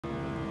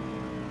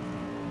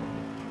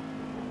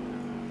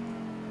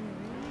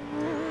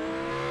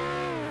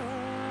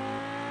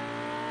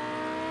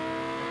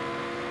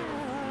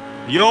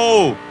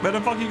Yo! Where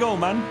the fuck you go,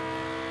 man?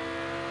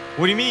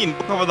 What do you mean?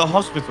 Woke up at the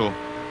hospital.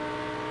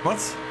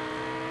 What?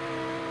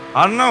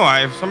 I don't know.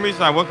 For some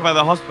reason, I woke up at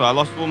the hospital. I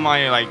lost all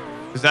my, like,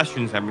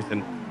 possessions,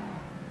 everything.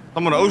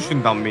 Someone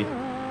ocean dumped me.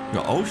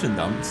 Your ocean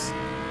dumps?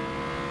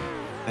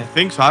 I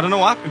think so. I don't know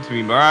what happened to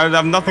me, bro. I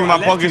have nothing in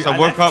my pockets. I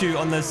woke up. You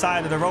on the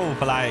side of the road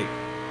for like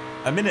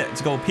a minute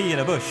to go pee in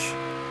a bush.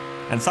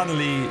 And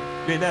suddenly, you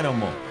ain't there no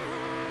more.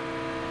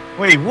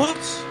 Wait,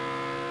 what?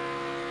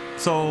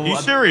 So... Are you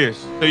serious?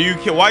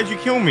 So why'd you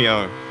kill me,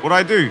 What'd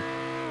I do?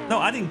 No,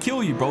 I didn't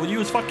kill you, bro. You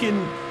was fucking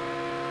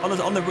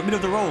on the middle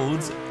of the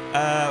road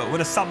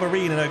with a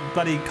submarine and a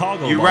bloody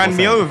cargo. You ran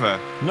me over?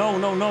 No.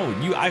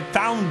 I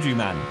found you,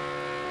 man.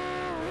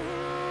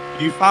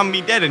 You found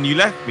me dead and you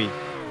left me?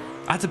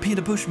 I had to pee in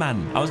the bush,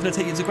 man. I was going to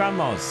take you to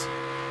grandma's.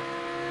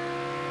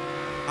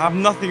 I have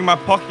nothing in my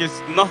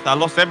pockets. Nothing. I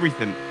lost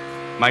everything.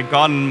 My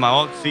gun, my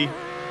oxy.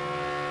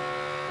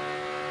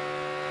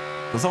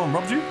 Did someone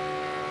robbed you?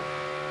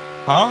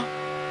 Huh?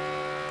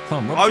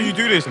 Why would you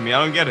do this to me?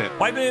 I don't get it.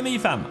 Why blame me,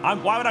 fam?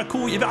 Why would I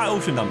call you? If I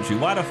ocean dumped you,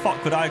 why the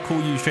fuck would I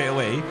call you straight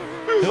away?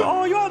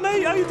 Oh, you alright,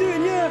 mate? How you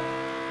doing? Yeah.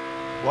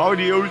 Why would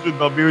he ocean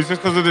dump me? It was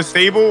just because of the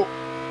stable?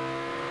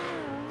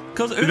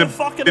 Because who the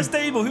fuck in the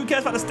stable? Who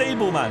cares about the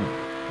stable, man?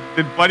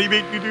 Did Buddy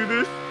make you do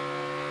this?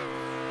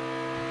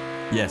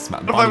 Yes,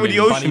 man. Why would he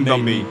ocean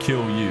dump me?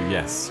 Kill you,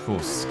 yes, of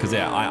course. Because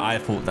yeah, I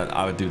thought that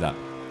I would do that.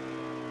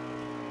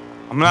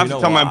 I'm gonna have to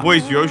tell my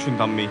boys you ocean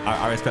dumped me.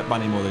 I respect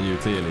Bunny more than you,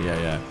 clearly.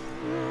 Yeah.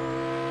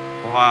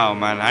 Wow,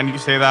 man. And you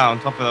say that on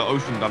top of the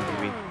ocean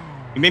dumping me.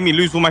 You made me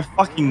lose all my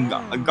fucking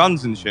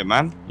guns and shit,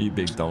 man. You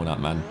big donut,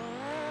 man.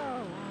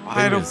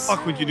 Why the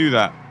fuck would you do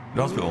that?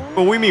 The hospital.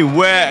 But what do you mean,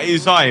 where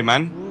is I,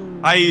 man?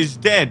 I is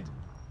dead.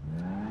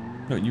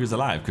 No, you was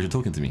alive because you're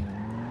talking to me.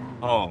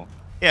 Oh.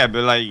 Yeah,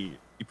 but like,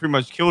 you pretty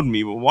much killed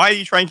me. But why are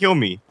you trying to kill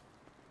me?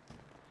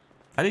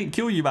 I didn't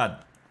kill you, man.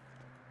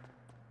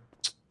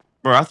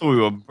 Bro, I thought we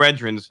were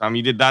brethren, fam.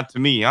 You did that to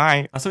me,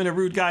 alright? I saw a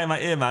rude guy in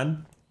my ear,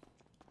 man.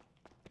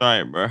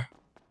 Alright, bro.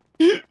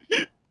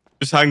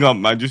 Just hang up,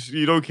 man.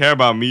 You don't care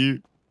about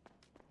me.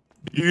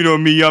 You know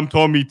me, I'm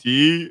Tommy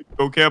T.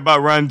 Don't care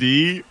about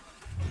Randy.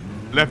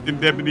 Left him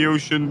dead in the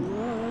ocean.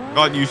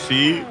 God, you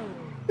see.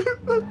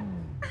 Where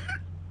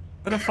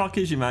the fuck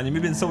is you, man? You're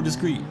moving so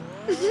discreet.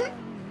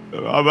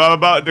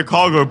 About the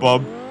cargo,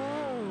 Bob.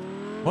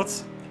 What?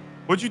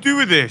 What'd you do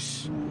with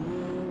this?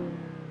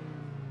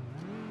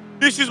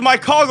 This is my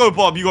cargo,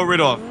 Bob, you got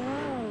rid of.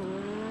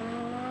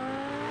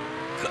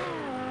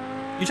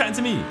 You chatting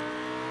to me?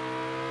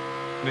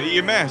 The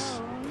EMS.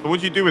 So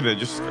what'd you do with it?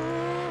 Just...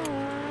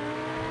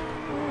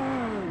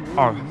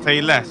 Oh, say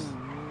less.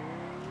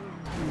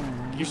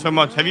 Thank you so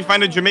much. Have you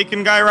found a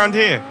Jamaican guy around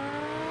here?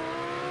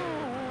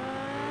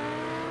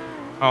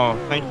 Oh,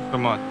 thank you so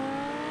much.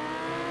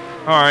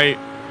 Alright.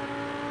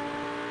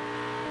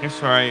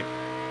 It's alright.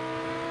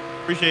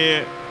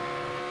 Appreciate it.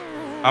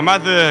 I'm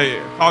at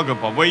the cargo,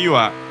 Bob. Where you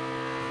at?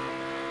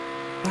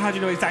 How do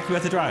you know exactly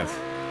where to drive?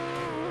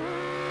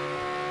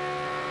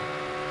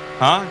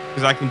 Huh?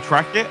 Because I can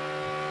track it?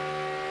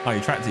 Oh, you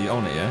tracked it, you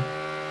own it, yeah?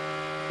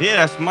 Yeah,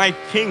 that's my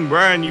king, bro,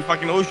 and you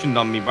fucking ocean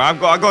dumped me, bro. I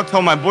got to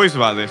tell my boys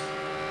about this.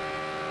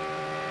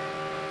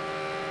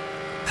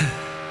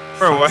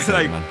 Bro, why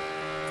like... Man.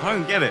 I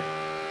don't get it.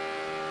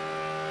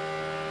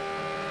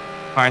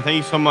 Alright, thank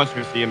you so much,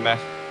 Mr.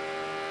 EMS.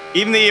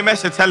 Even the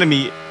EMS are telling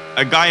me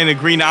a guy in a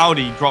green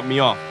Audi dropped me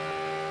off.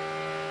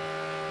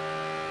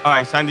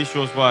 Alright, Sandy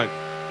Shaw's work.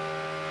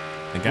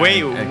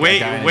 Wayne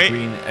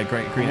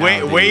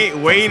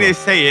is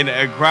saying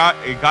a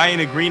guy in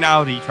a green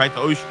Audi tried to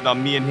ocean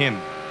dump me and him.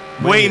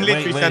 Wayne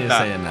literally said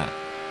that. Saying that.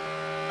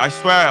 I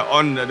swear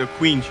on the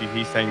Queen,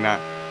 he's saying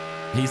that.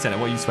 He said it.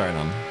 What are you swearing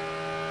on?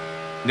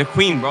 The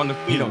Queen, bro. The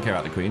Queen. You don't care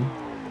about the Queen?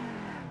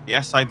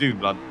 Yes, I do,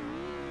 blood.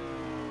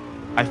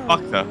 I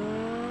fucked her.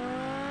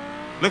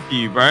 Look at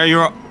you, bro.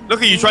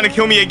 Look at you trying to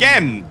kill me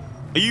again.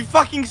 Are you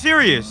fucking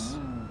serious?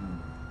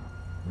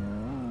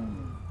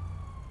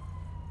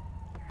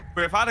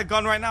 But if I had a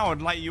gun right now,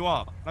 I'd light you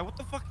up. Like, what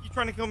the fuck are you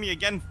trying to kill me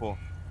again for?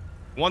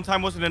 One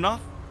time wasn't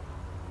enough?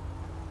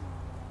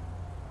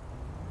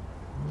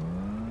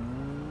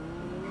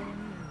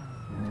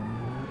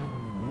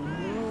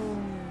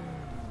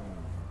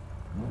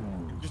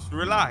 Just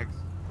relax.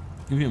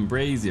 You're being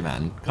brazy,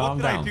 man. Calm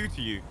down. What did I do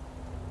to you?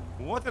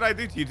 What did I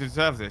do to you to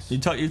deserve this? You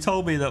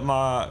told me that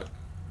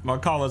my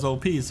car was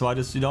OP, so I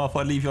just, I thought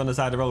I'd leave you on the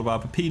side of the road while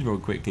I peed real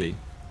quickly.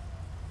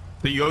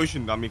 So you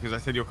ocean dumped me because I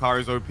said your car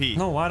is OP.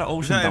 No, why the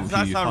ocean dump you,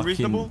 you fucking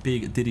reasonable?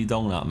 Big diddy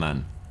donut,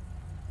 man?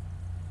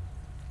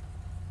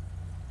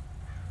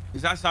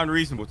 Does that sound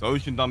reasonable to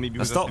ocean dump me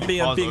because stop being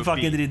a big OP?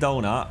 Fucking diddy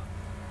donut.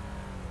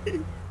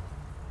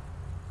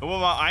 What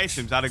about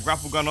items? I had a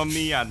grapple gun on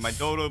me, I had my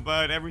dodo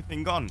bird,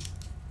 everything gone.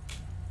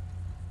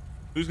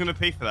 Who's gonna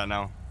pay for that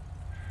now?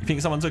 You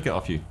think someone took it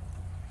off you?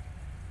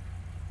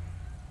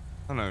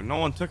 I don't know, no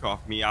one took it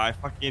off me.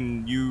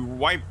 You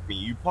wiped me,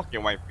 you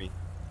pocket wiped me.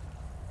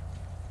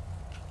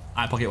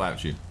 I pocket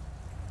wiped you.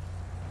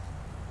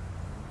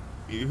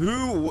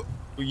 Who?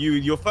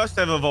 your first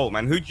ever vote,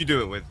 man. Who'd you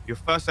do it with? Your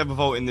first ever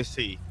vote in this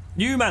city.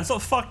 You, man,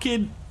 stop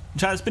fucking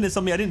trying to spin this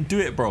on me. I didn't do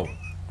it, bro.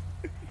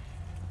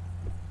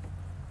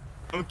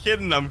 I'm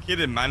kidding,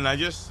 man. I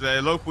just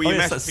local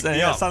EMS picked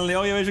me up. Suddenly,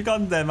 oh yeah, where's your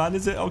gun there, man?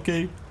 Is it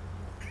okay?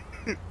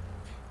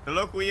 The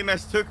local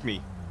EMS took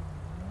me.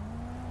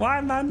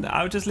 Why, man?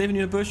 I was just leaving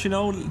you in the bush, you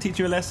know, teach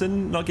you a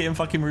lesson, not getting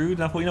fucking rude.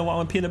 And I thought, you know what, I'm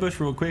gonna pee in the bush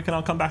real quick, and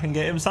I'll come back and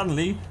get him.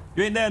 Suddenly,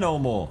 you ain't there no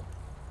more.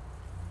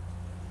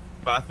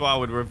 But I thought I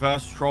would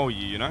reverse troll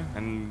you, you know,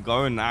 and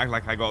go and act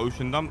like I got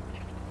ocean dumped.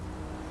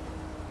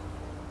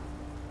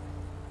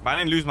 But I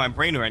didn't lose my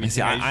brain or anything. You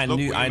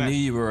see, I knew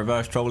you were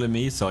reverse trolling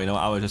me, so you know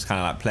I was just kind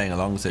of like playing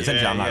along. So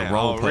essentially, I'm like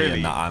role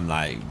playing that I'm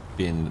like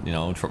being, you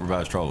know,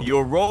 reverse trolled.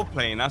 You're role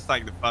playing. That's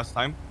like the first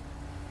time.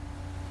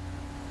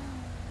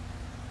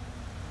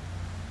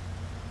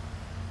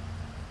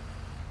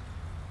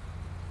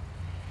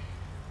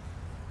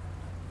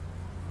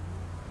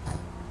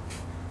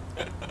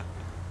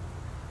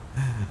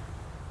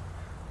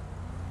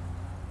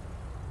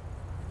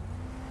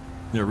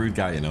 You're a rude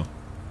guy, you know.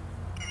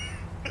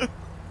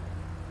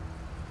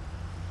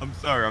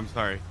 I'm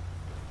sorry.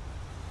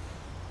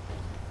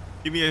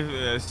 Give me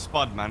a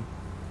spud, man.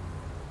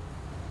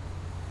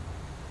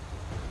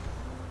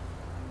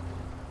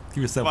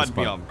 Give yourself a spud.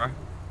 Me up, bro.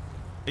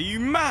 Are you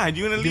mad?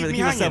 You gonna leave me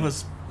hanging? Give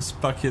yourself a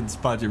fucking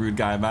spud, you rude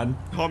guy, man.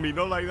 Tommy,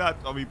 not like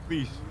that, Tommy,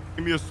 please.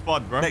 Give me a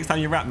spud, bro. Next time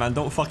you rap, man,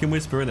 don't fucking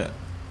whisper in it.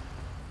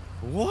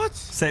 What?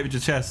 Say it with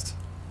your chest.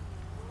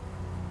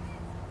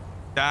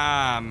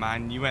 Damn,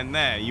 man, you went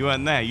there.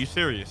 You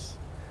serious?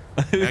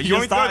 You want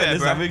me to go there,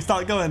 bro? We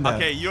start going there.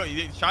 Okay,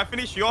 should I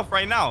finish you off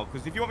right now?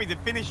 Because if you want me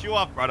to finish you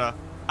off, brother,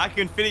 I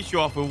can finish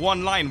you off with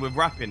one line with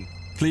rapping.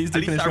 Please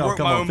do finish me off.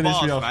 Come on,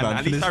 finish me off, man.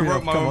 At least I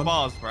wrote my own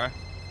bars, bro.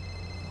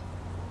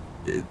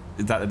 Is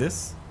that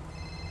this?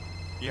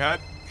 You heard?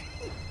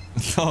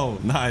 Oh,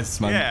 nice,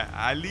 man. Yeah,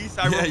 at least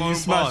I wrote my own bars,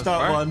 you smashed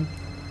that one.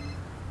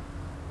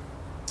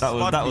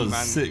 That was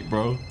sick,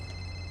 bro.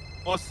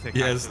 What's sick?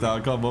 Yes, now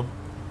come on.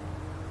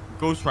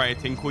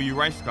 Ghostwriting, call you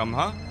rice scum,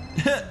 huh?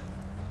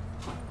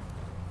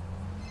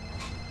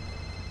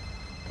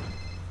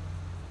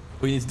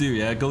 What you need to do,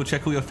 yeah? Go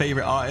check all your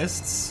favorite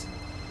artists.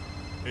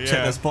 Yeah.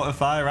 Check their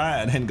Spotify,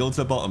 right? And then go to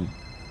the bottom.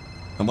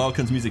 And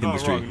welcome to music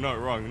industry.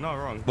 Not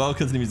wrong.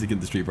 Welcome to the music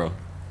industry, bro.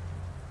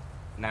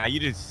 Nah, you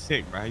did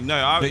sick, bro. You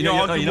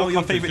know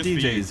your favorite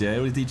DJs, yeah?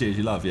 All the DJs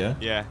you love,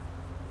 yeah?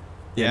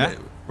 Yeah.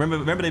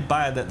 Remember they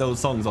buy those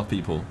songs off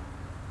people?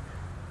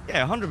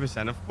 Yeah,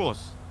 100%, of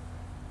course.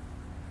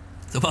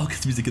 So welcome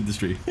to the music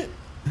industry.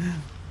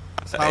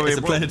 It's a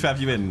pleasure to have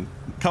you in.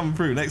 Come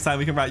through. Next time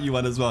we can write you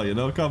one as well, you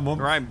know? Come on.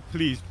 Right,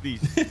 please.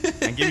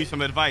 And give me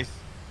some advice.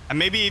 And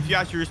maybe if you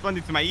actually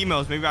responded to my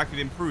emails, maybe I could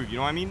improve, you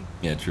know what I mean?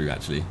 Yeah, true,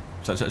 actually.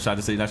 Should I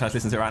just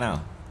listen to it right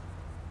now?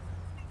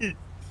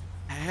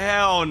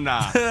 Hell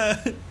nah.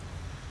 I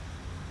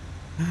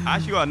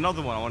actually got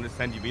another one I want to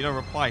send you, but you don't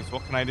reply, so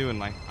what can I do in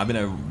life? I've been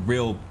a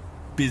real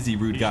busy,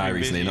 rude guy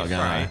recently, not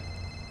gonna lie.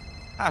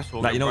 That's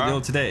all like, you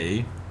know,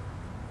 today...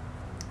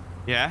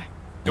 Yeah?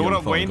 Yo, what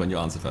up, Wayne? Go on,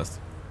 your answer first.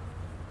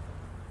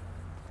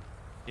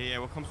 Yeah,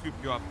 we'll come swoop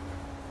you up.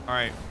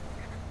 Alright.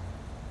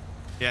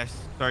 Yes,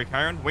 sorry,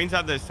 Karen. Wayne's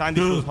at the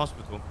Sandy Shores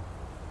Hospital.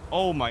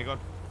 Oh my god.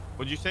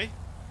 What'd you say?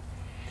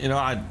 You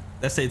know,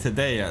 let's say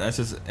today, let's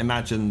just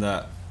imagine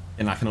that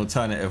in like an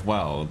alternative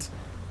world,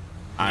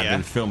 I've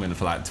been filming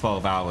for like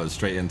 12 hours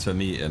straight into a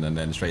meeting and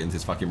then straight into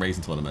this fucking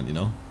racing tournament, you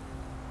know?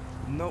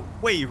 No,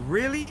 wait,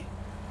 really?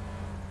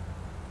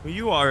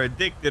 You are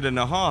addicted and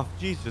a half.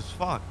 Jesus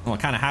fuck. Well, I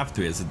kind of have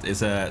to.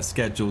 It's a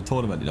scheduled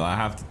tournament, you know. I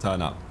have to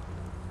turn up.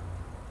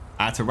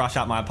 I had to rush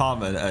out my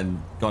apartment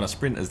and go on a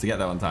sprinters to get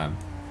there on time.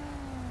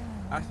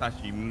 That's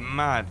actually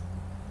mad.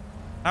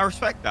 I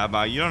respect that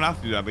about you. You don't have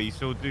to do that, but you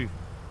still do.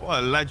 What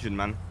a legend,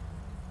 man.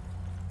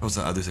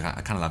 Also, I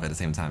kind of love it at the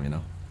same time, you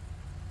know.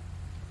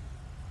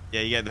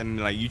 Yeah, you get them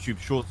like YouTube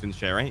shorts and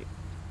shit, right?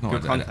 No,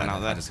 good content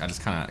out there. I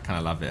just kind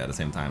of love it at the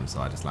same time.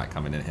 So I just like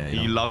coming in here.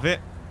 You love it?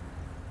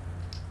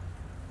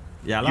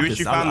 Yeah, I love this.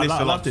 You found this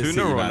a lot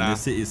sooner, man.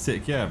 This city is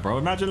sick, yeah, bro.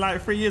 Imagine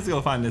like 3 years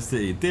ago finding this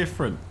city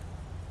different.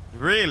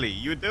 Really,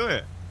 you would do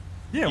it?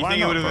 Yeah, you why think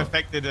not, it would have bro?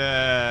 affected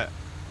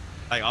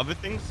like other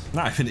things?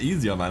 Nah, it's been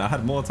easier, man. I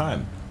had more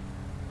time.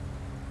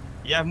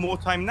 You have more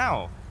time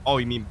now? Oh,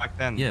 you mean back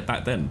then? Yeah,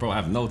 back then, bro. I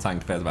have no time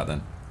compared to back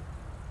then.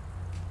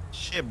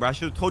 Shit, bro. I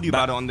should have told you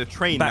about it on the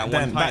train back that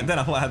one time. Back then,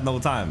 I thought I had no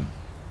time.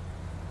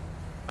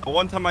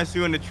 One time I saw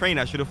you on the train,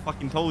 I should have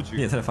fucking told you.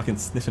 Yeah, instead of fucking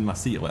sniffing my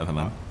seat or whatever,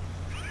 man.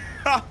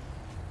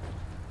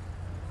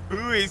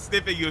 Who is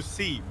sniffing your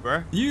seat,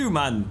 bro? You,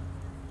 man.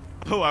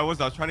 Oh, I was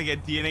trying to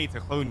get DNA to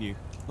clone you.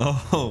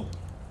 Oh.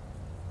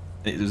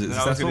 Was it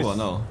successful or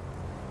no?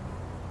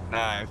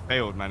 Nah, it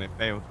failed, man. It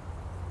failed.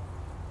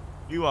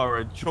 You are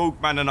a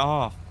joke man and a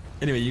half.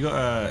 Anyway, you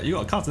got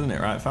a cousin in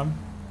it, right, fam?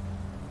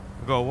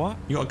 You got what?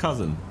 You got a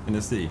cousin in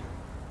the sea.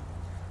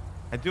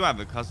 I do have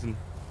a cousin.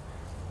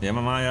 Yeah,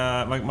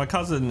 my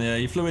cousin,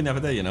 he flew in the other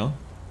day, you know.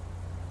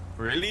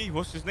 Really?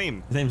 What's his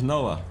name? His name's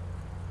Noah.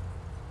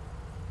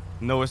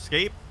 No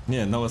Escape?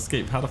 Yeah, No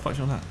Escape. How the fuck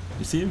you know that?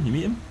 You see him? You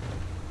meet him?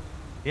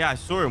 Yeah, I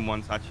saw him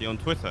once actually on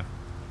Twitter.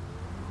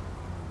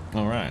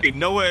 All right. Hey,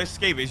 Noah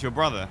Escape is your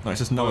brother. No, it's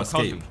just Noah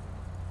Escape.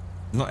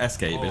 It's not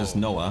Escape, it's just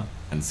Noah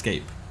and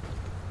Escape.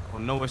 Oh,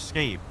 Noah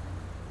Escape.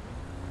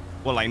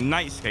 Well, like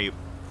Nightscape.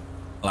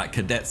 Like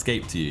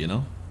Cadetscape to you, you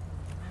know?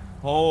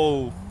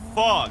 Oh,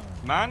 fuck,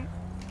 man.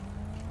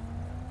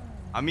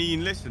 I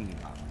mean, listen.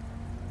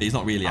 He's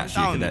not really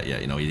actually a cadet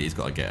yet, you know. He's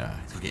got to get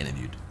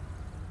interviewed.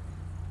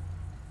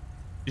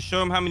 Just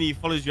show him how many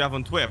followers you have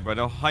on Twitter, bro.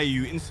 They'll hire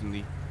you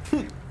instantly.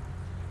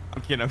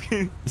 I'm kidding. I'm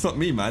kidding. It's not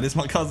me, man. It's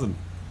my cousin.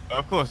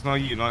 Of course, not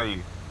you, not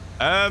you.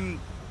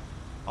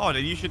 Oh,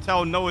 then you should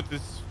tell Noah to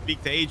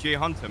speak to AJ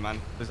Hunter,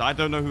 man, because I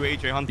don't know who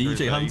AJ Hunter is.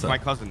 Hunter. He's my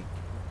cousin.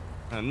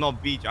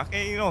 Not BJ.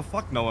 Okay, you know,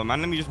 fuck Noah,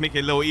 man. Let me just make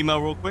a little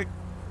email real quick.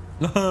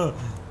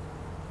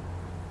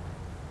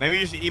 Maybe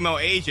you should email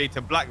AJ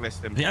to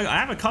blacklist him. Yeah, I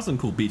have a cousin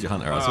called BJ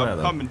Hunter, I swear,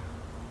 though.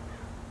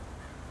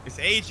 It's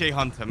AJ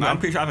Hunter, man. No, I'm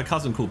pretty sure I have a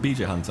cousin called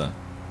BJ Hunter.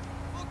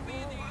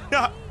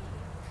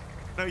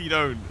 No, you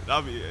don't.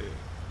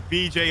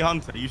 BJ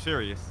Hunter, are you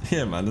serious?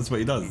 Yeah, man, that's what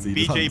he does. He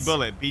BJ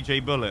Bullet,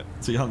 BJ Bullet.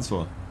 That's what he hunts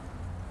for.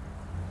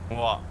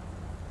 What?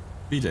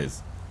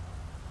 BJ's.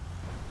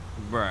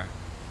 Bruh.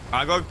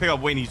 I gotta pick up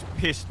Wayne, he's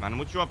pissed, man.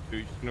 What you up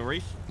to? Just gonna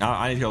race?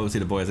 I need to go see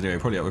the boys anyway. We're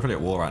probably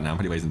at war right now. I'm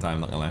probably wasting time,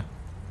 not gonna lie.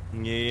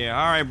 Yeah.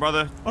 Alright,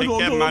 brother. Take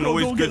care, man.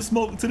 Always good. Get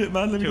smoked in it,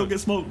 man. Let me go get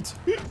smoked.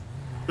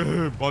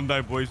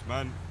 Bondi boys,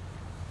 man.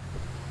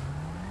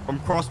 From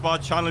crossbar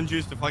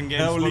challenges to fucking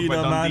getting L smoked leader,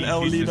 by Dundee. man.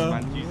 L Jesus, leader.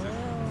 man. Jesus.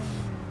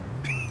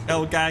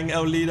 L gang,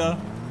 L leader.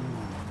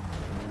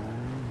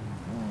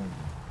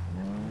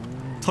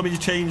 Tommy's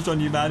changed on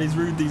you, man. He's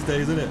rude these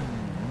days, isn't it?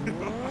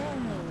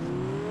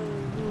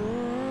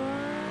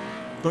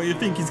 Don't you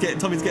think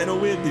Tommy's getting all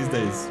weird these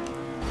days?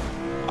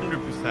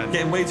 100%.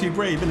 Getting way too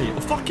brave, isn't he? Oh,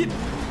 fucking.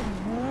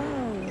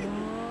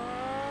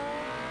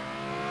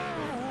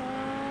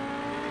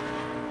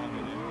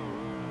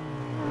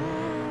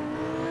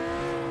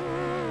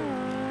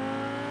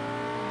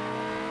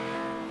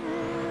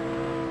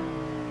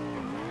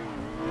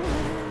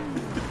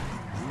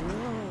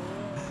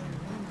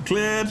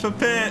 Cleared for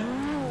pit.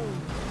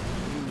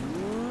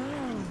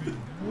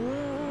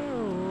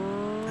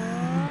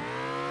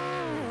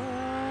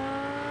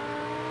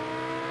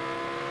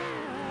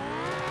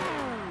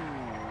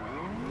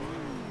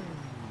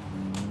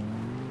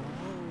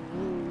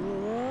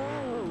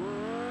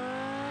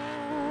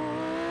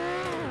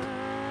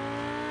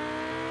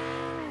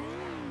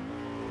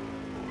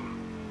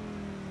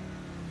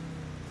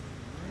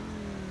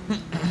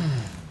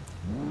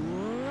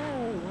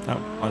 Oh,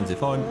 on the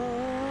phone.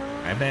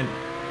 And then.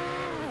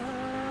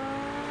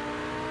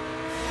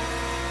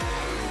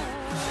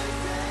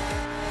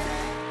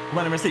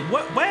 When I'm asleep.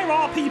 Where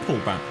are people,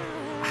 man?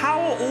 How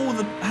are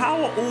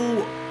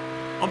all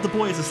of the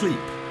boys asleep?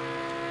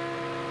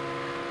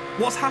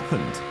 What's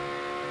happened?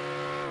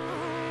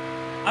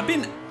 I've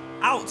been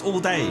out all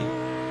day.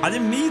 I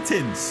did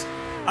meetings.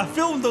 I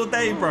filmed all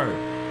day, bro.